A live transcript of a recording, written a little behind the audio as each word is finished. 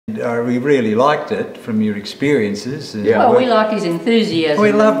We really liked it from your experiences. Well, we liked his enthusiasm.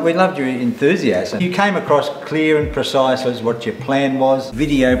 We loved your enthusiasm. You came across clear and precise as what your plan was.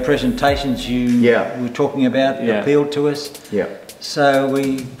 Video presentations you were talking about appealed to us. Yeah. So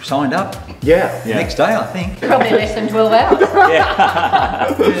we signed up. Next day, I think. Probably less than 12 hours.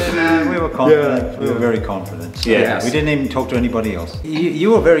 No, we were confident. We were very confident. Yes. We didn't even talk to anybody else.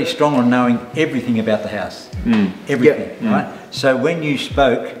 You were very strong on knowing everything about the house. Everything, right? So when you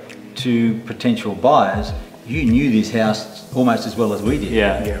spoke to potential buyers, you knew this house almost as well as we did.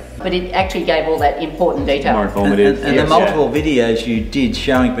 But it actually gave all that important detail. More informative. And the multiple videos you did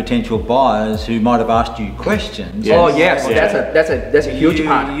showing potential buyers who might have asked you questions. Oh yes, that's a huge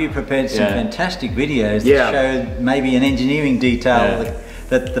part. You prepared some fantastic videos that showed maybe an engineering detail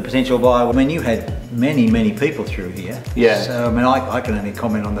that the potential buyer. I mean, you had many people through here. So I mean, I can only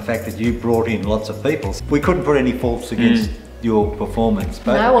comment on the fact that you brought in lots of people. We couldn't put any faults against your performance.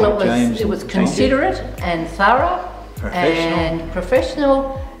 No, well, it was considerate and thorough and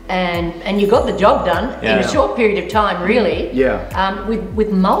professional, and you got the job done in a short period of time, really.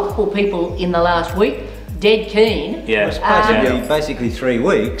 With multiple people in the last week, dead keen. It was basically 3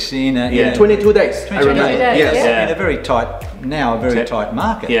 weeks in 22 days. 22 days. Yes. In a very tight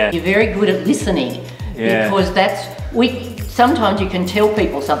market. You're very good at listening because sometimes you can tell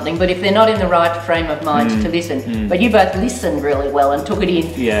people something, but if they're not in the right frame of mind to listen, but you both listened really well and took it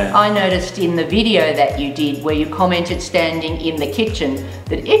in. I noticed in the video that you did where you commented standing in the kitchen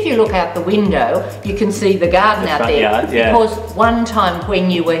that if you look out the window, you can see the garden out there. Because one time when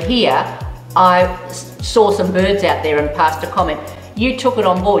you were here, I saw some birds out there and passed a comment. You took it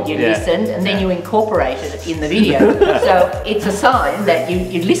on board, you listened, and then you incorporated it in the video. So it's a sign that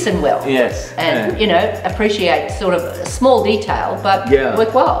you listen well. And you know, appreciate sort of a small detail, but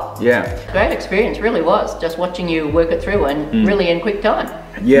worthwhile. Great experience, really was, just watching you work it through and really in quick time.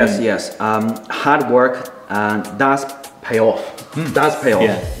 Yes. Hard work does pay off. Does pay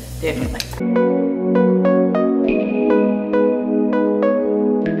off. Definitely.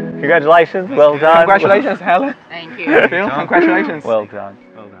 Congratulations, well done. Congratulations, Helen. Thank you. Congratulations. Well done.